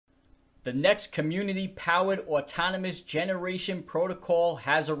The next community-powered autonomous generation protocol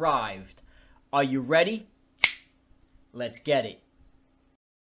has arrived. Are you ready? Let's get it.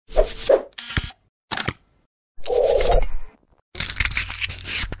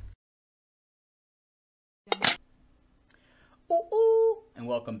 And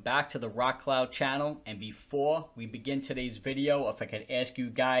welcome back to the Rock Cloud channel. And before we begin today's video, if I could ask you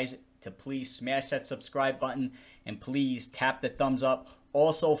guys to please smash that subscribe button and please tap the thumbs up.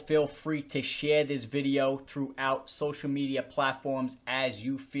 Also, feel free to share this video throughout social media platforms as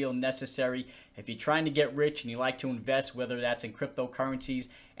you feel necessary. If you're trying to get rich and you like to invest, whether that's in cryptocurrencies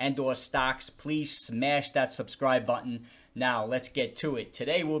and or stocks, please smash that subscribe button. Now, let's get to it.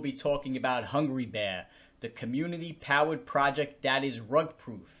 Today, we'll be talking about Hungry Bear, the community-powered project that is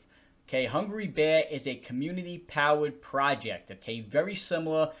rug-proof. Okay, Hungry Bear is a community-powered project, okay, very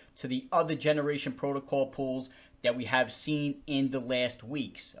similar to the other generation protocol pools that we have seen in the last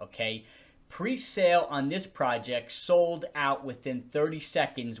weeks, okay. Pre-sale on this project sold out within 30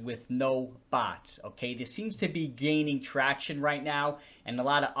 seconds with no bots, okay. This seems to be gaining traction right now, and a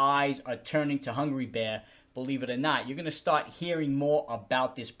lot of eyes are turning to Hungry Bear. Believe it or not, you're going to start hearing more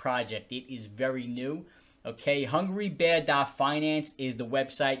about this project. It is very new. Okay, hungrybear.finance is the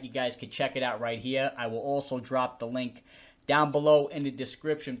website. You guys can check it out right here. I will also drop the link down below in the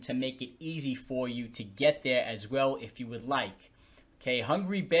description to make it easy for you to get there as well if you would like. Okay,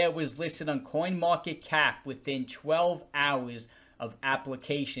 Hungry Bear was listed on CoinMarketCap within 12 hours of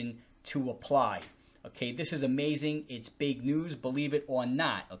application to apply. Okay, this is amazing. It's big news, believe it or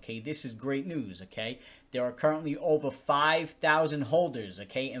not. Okay, this is great news, okay? There are currently over 5,000 holders,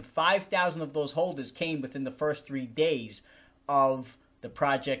 okay? And 5,000 of those holders came within the first 3 days of the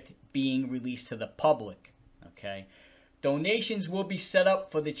project being released to the public, okay? Donations will be set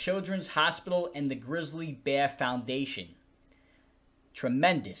up for the Children's Hospital and the Grizzly Bear Foundation.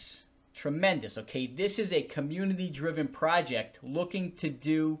 Tremendous, tremendous, okay? This is a community-driven project looking to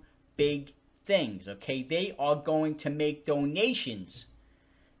do big things, okay? They are going to make donations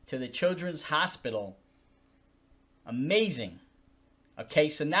to the Children's Hospital. Amazing. Okay,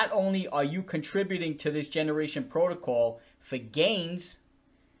 so not only are you contributing to this generation protocol for gains,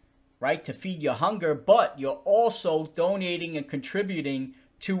 right, to feed your hunger, but you're also donating and contributing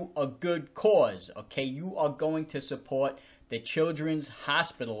to a good cause, okay? You are going to support the children's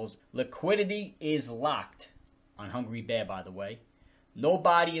hospitals. Liquidity is locked on Hungry Bear, by the way.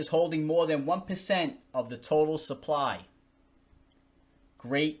 Nobody is holding more than 1% of the total supply.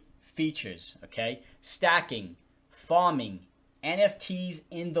 Great features, okay? Stacking, farming, NFTs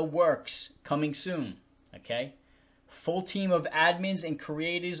in the works, coming soon, okay? Full team of admins and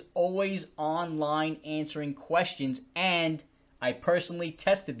creators always online answering questions, and I personally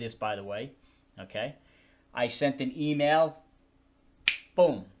tested this, by the way, okay? I sent an email,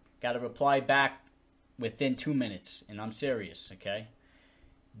 boom, got a reply back within 2 minutes, and I'm serious, okay?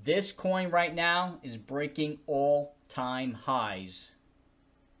 This coin right now is breaking all-time highs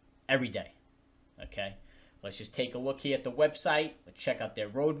every day, okay? Let's just take a look here at the website. Let's check out their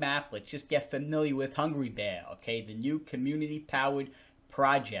roadmap. Let's just get familiar with Hungry Bear, okay? The new community-powered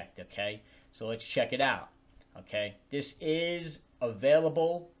project, okay? So let's check it out, okay? This is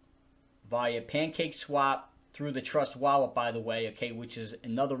available via PancakeSwap through the Trust Wallet, by the way, okay? Which is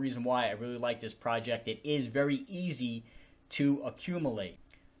another reason why I really like this project. It is very easy to accumulate.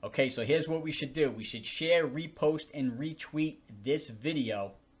 Okay, so here's what we should do. We should share, repost, and retweet this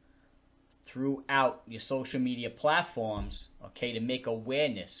video throughout your social media platforms, okay, to make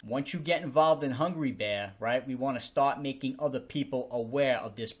awareness. Once you get involved in Hungry Bear, right, we want to start making other people aware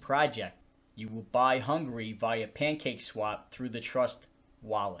of this project. You will buy Hungry via PancakeSwap through the Trust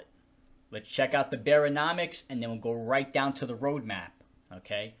Wallet. Let's check out the Bearonomics, and then we'll go right down to the roadmap,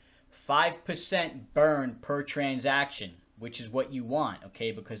 okay? 5% burn per transaction, which is what you want,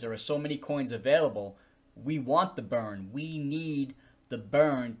 okay? Because there are so many coins available, we want the burn. We need the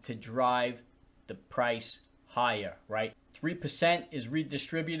burn to drive the price higher, right? 3% is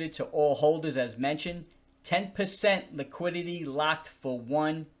redistributed to all holders as mentioned. 10% liquidity locked for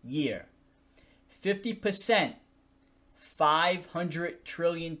 1 year. 50%, 500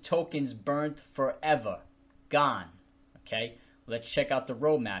 trillion tokens burnt forever. Gone, okay? Let's check out the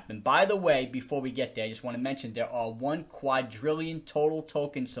roadmap. And by the way, before we get there, I just want to mention there are 1 quadrillion total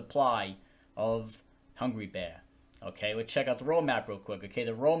token supply of Hungry Bear. Okay, let's check out the roadmap real quick. Okay,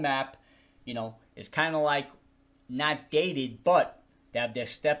 the roadmap, you know, is kind of like not dated, but they have their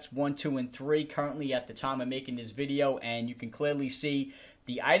steps 1, 2, and 3 currently at the time of making this video, and you can clearly see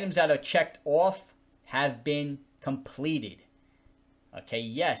the items that are checked off have been completed. Okay,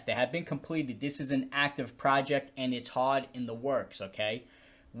 yes, they have been completed. This is an active project, and it's hard in the works, okay?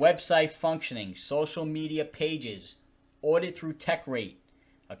 website functioning, social media pages, audit through TechRate,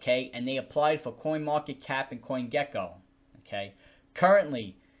 okay, and they applied for CoinMarketCap and CoinGecko, okay.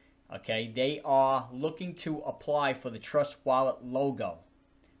 Currently, okay, they are looking to apply for the Trust Wallet logo,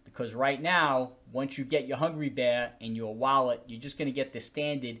 because right now, once you get your Hungry Bear in your wallet, you're just going to get the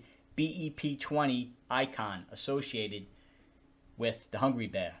standard BEP20 icon associated with the Hungry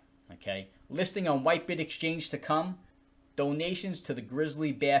Bear, okay. Listing on Whitebit Exchange to come, donations to the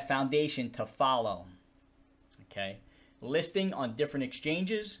Grizzly Bear Foundation to follow, okay. Listing on different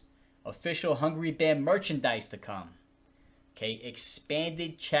exchanges, official Hungry Bear merchandise to come, okay.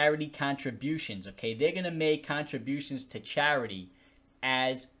 Expanded charity contributions, okay. They're going to make contributions to charity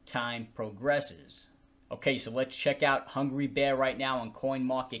as time progresses. Okay, so let's check out Hungry Bear right now on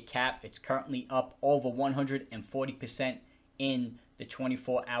CoinMarketCap. It's currently up over 140% in the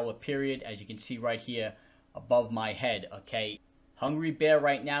 24-hour period, as you can see right here above my head, okay. Hungry Bear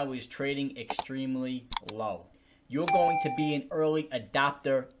right now is trading extremely low. You're going to be an early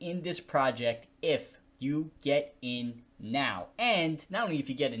adopter in this project if you get in now. And not only if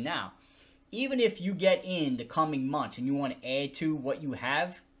you get in now, even if you get in the coming months and you want to add to what you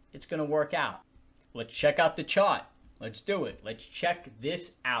have, it's going to work out. Let's check out the chart. Let's do it. Let's check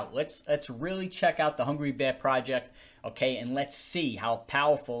this out. Let's really check out the Hungry Bear project, okay, and let's see how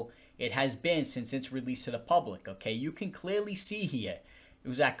powerful it has been since its release to the public, okay. You can clearly see here, it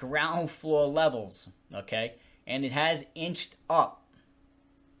was at ground floor levels, okay, and it has inched up,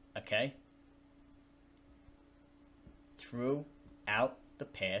 okay, throughout the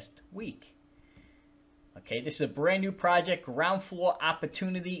past week. Okay, this is a brand new project, ground floor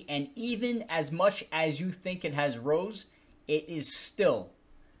opportunity, and even as much as you think it has rose, it is still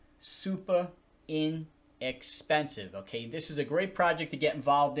super inexpensive. Okay, this is a great project to get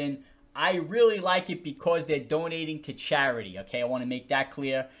involved in. I really like it because they're donating to charity. Okay, I want to make that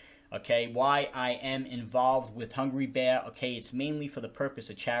clear. Okay, why I am involved with Hungry Bear. Okay, it's mainly for the purpose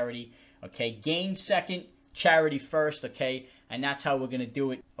of charity. Okay, gain second, charity first, okay, and that's how we're going to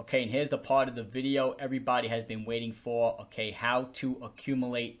do it. Okay, and here's the part of the video everybody has been waiting for, okay, how to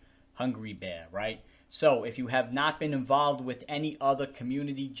accumulate Hungry Bear, right? So if you have not been involved with any other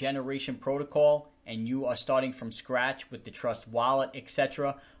community generation protocol and you are starting from scratch with the Trust Wallet,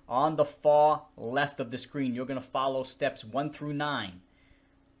 etc., on the far left of the screen, you're going to follow steps 1 through 9,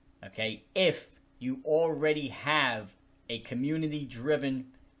 okay? If you already have a community-driven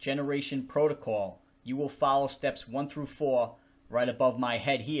generation protocol, you will follow steps 1 through 4 right above my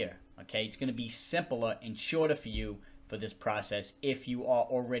head here, okay? It's going to be simpler and shorter for you for this process if you are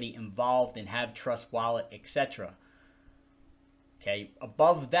already involved and have Trust Wallet, etc. Okay,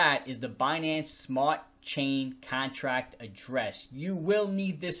 above that is the Binance Smartchain contract address. You will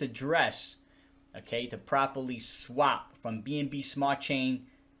need this address, okay, to properly swap from BNB Smartchain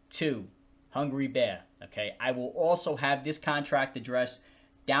to Hungry Bear, okay? I will also have this contract address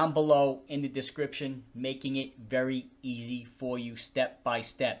down below in the description, making it very easy for you step by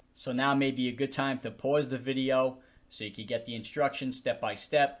step. So now may be a good time to pause the video so you can get the instructions step by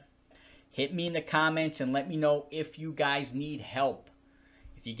step. Hit me in the comments and let me know if you guys need help.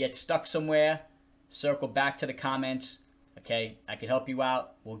 If you get stuck somewhere, circle back to the comments, okay? I can help you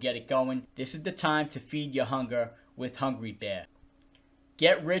out. We'll get it going. This is the time to feed your hunger with Hungry Bear.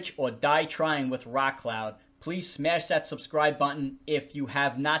 Get rich or die trying with Rock Cloud. Please smash that subscribe button if you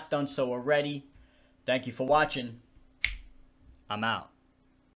have not done so already. Thank you for watching. I'm out.